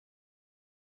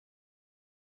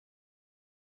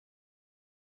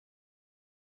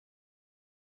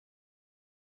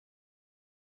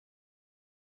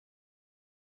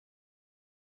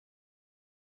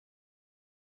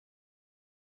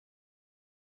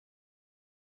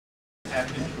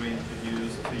happy to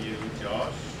introduce to you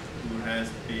Josh, who has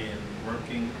been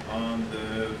working on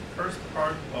the first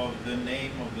part of the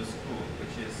name of the school,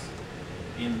 which is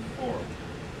Inform,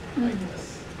 I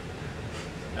guess.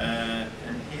 And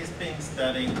he's been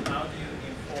studying how do you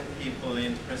inform people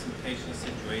in presentation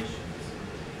situations.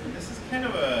 And this is kind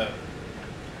of a,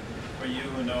 for you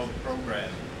who know programming,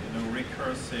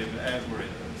 recursive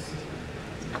algorithms.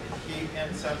 He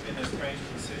ends up in a strange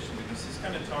position because he's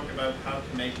going to talk about how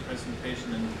to make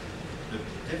presentation and the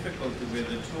difficulty with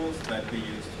the tools that we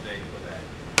use today for that.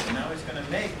 And now he's going to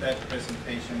make that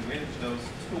presentation with those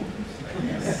tools, I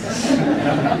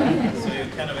guess. So you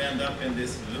kind of end up in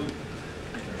this loop.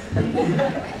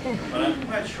 But I'm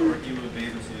quite sure he will be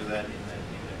able to do that in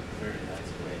a very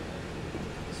nice way.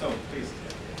 So, please.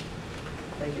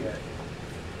 Thank you, Ed.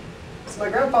 So my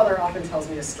grandfather often tells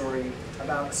me a story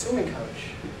about a swimming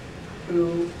coach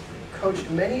who coached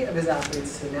many of his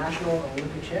athletes to national and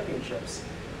Olympic championships,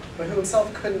 but who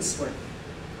himself couldn't swim.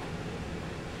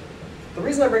 The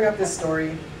reason I bring up this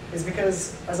story is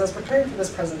because as I was preparing for this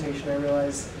presentation, I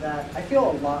realized that I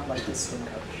feel a lot like this swim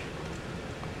coach.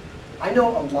 I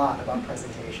know a lot about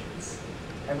presentations.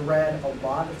 I've read a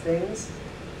lot of things.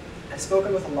 I've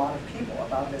spoken with a lot of people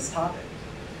about this topic.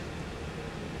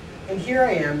 And here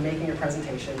I am making a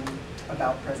presentation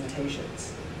about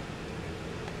presentations.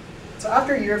 So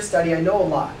after a year of study, I know a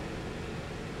lot,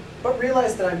 but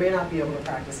realize that I may not be able to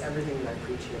practice everything that I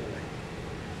preach here tonight.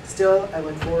 Still, I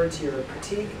look forward to your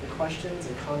critique and questions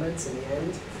and comments in the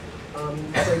end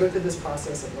as I go through this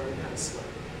process of learning how to swim.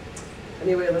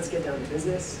 Anyway, let's get down to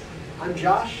business. I'm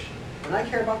Josh, and I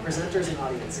care about presenters and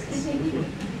audiences.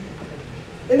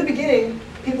 In the beginning,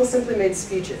 people simply made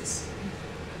speeches.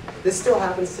 This still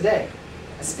happens today.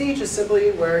 A speech is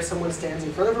simply where someone stands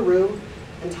in front of a room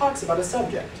and talks about a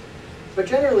subject. But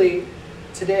generally,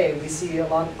 today, we see a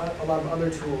lot of other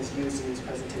tools used in these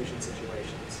presentation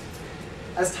situations.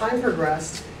 As time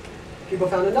progressed, people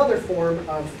found another form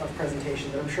of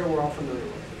presentation that I'm sure we're all familiar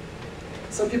with.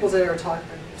 Some people today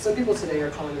are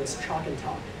calling this chalk and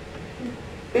talk.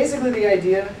 Basically, the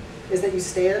idea is that you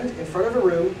stand in front of a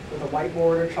room with a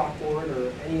whiteboard or chalkboard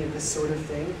or any of this sort of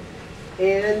thing,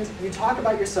 and you talk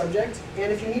about your subject,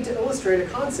 and if you need to illustrate a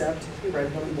concept, you write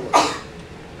it on the board.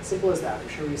 Simple as that. I'm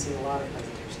sure we've seen a lot of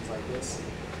presentations like this.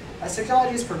 As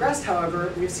technology has progressed,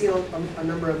 however, we've seen a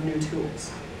number of new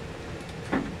tools.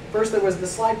 First, there was the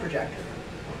slide projector.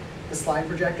 The slide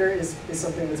projector is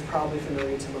something that's probably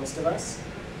familiar to most of us.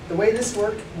 The way this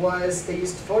worked was they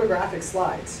used photographic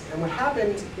slides. And what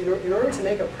happened, in order to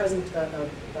make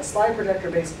a slide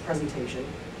projector-based presentation,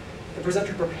 the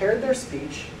presenter prepared their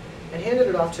speech and handed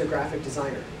it off to a graphic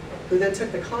designer, who then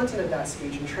took the content of that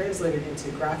speech and translated it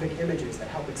into graphic images that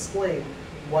help explain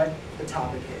what the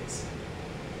topic is.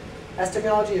 As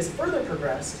technology has further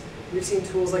progressed, we've seen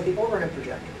tools like the overhead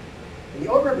projector. And the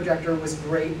overhead projector was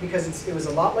great because it was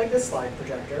a lot like this slide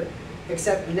projector,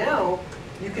 except now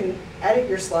you can edit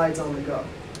your slides on the go.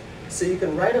 So you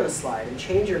can write on a slide and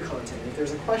change your content. If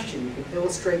there's a question, you can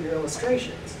illustrate your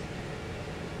illustrations.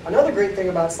 Another great thing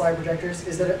about slide projectors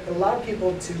is that it allowed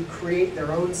people to create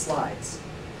their own slides.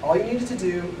 All you needed to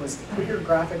do was put your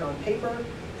graphic on paper,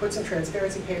 put some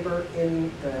transparency paper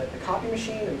in the copy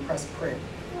machine, and press print.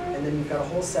 And then you've got a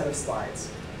whole set of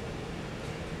slides.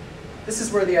 This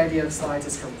is where the idea of slides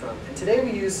has come from. And today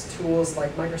we use tools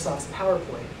like Microsoft's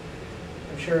PowerPoint.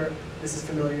 I'm sure this is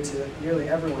familiar to nearly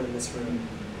everyone in this room.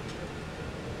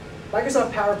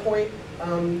 Microsoft PowerPoint,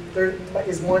 there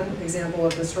is one example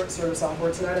of this sort of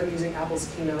software. Tonight I'm using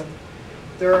Apple's Keynote.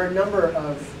 There are a number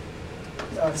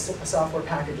of software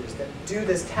packages that do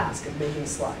this task of making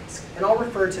slides. And I'll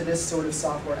refer to this sort of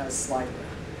software as slideware.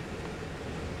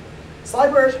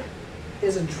 Slideware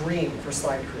is a dream for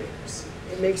slide creators.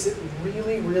 It makes it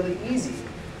really, really easy.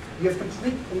 You have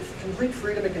complete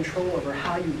freedom and control over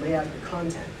how you lay out your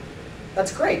content.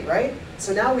 That's great, right?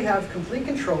 So now we have complete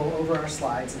control over our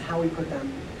slides and how we put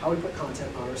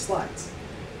content on our slides.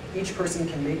 Each person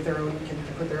can make their own, can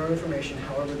put their own information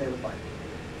however they would like.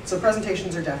 So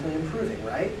presentations are definitely improving,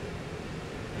 right?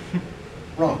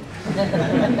 Wrong.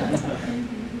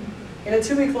 In a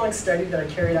 2-week-long study that I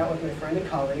carried out with my friend and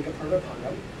colleague, Apurva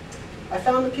Pangam, I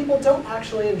found that people don't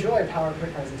actually enjoy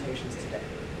PowerPoint presentations today.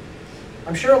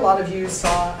 I'm sure a lot of you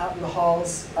saw out in the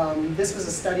halls, this was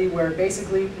a study where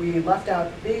basically we left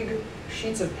out big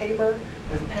sheets of paper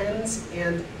with pens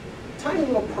and tiny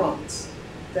little prompts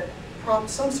that prompt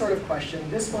some sort of question.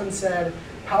 This one said,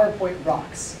 PowerPoint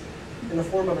rocks, in the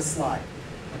form of a slide.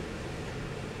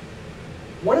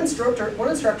 One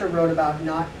instructor wrote about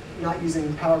not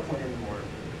using PowerPoint anymore.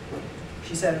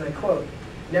 She said, and I quote,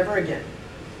 "Never again.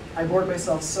 I bored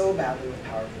myself so badly with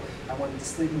PowerPoint, I wanted to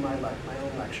sleep in my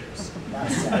own lectures.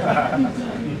 That's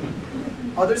sad.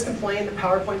 Others complained that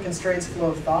PowerPoint constrains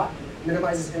flow of thought,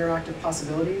 minimizes interactive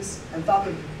possibilities, and thought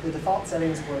that the default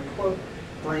settings were, quote,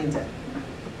 brain dead.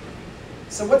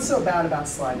 So what's so bad about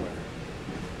slideware?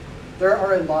 There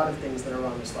are a lot of things that are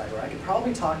wrong with slideware. I could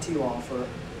probably talk to you all for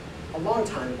a long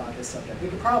time about this subject. We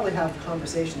could probably have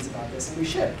conversations about this, and we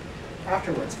should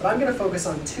afterwards. But I'm going to focus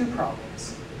on two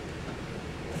problems.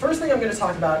 The first thing I'm going to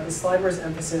talk about is Slideware's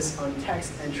emphasis on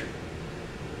text entry.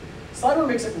 Slideware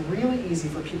makes it really easy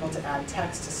for people to add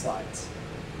text to slides.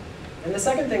 And the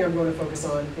second thing I'm going to focus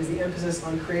on is the emphasis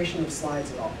on creation of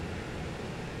slides at all.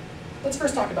 Let's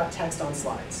first talk about text on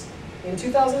slides. In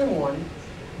 2001,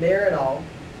 Mayer et al.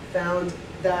 found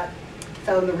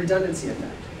the redundancy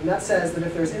effect. And that says that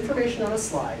if there's information on a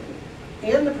slide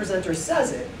and the presenter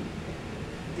says it,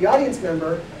 the audience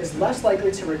member is less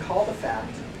likely to recall the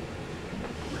fact,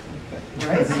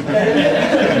 right?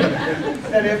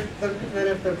 than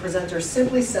if the presenter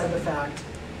simply said the fact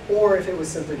or if it was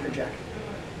simply projected.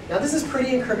 Now this is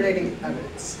pretty incriminating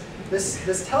evidence.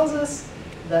 This tells us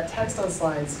that text on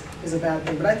slides is a bad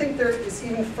thing, but I think there is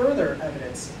even further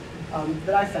evidence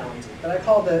that I found that I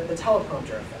call the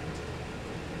teleprompter effect.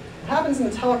 What happens in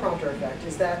the teleprompter effect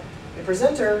is that the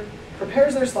presenter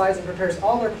prepares their slides and prepares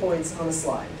all their points on a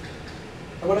slide.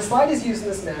 And when a slide is used in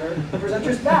this manner, the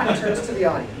presenter's back turns to the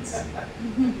audience.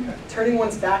 Turning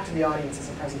one's back to the audience is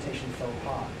a presentation faux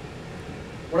pas.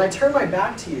 When I turn my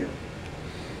back to you,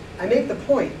 I make the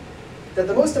point that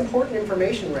the most important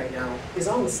information right now is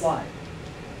on the slide.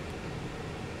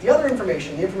 The other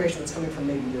information, the information that's coming from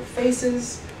maybe your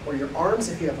faces or your arms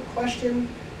if you have a question,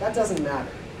 that doesn't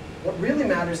matter. What really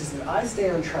matters is that I stay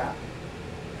on track,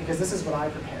 because this is what I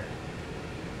prepared.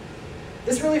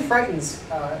 This really frightens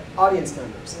audience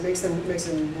members. It makes it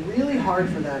really hard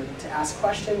for them to ask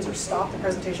questions or stop the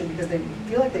presentation because they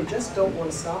feel like they just don't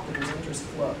want to stop the presenter's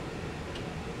flow.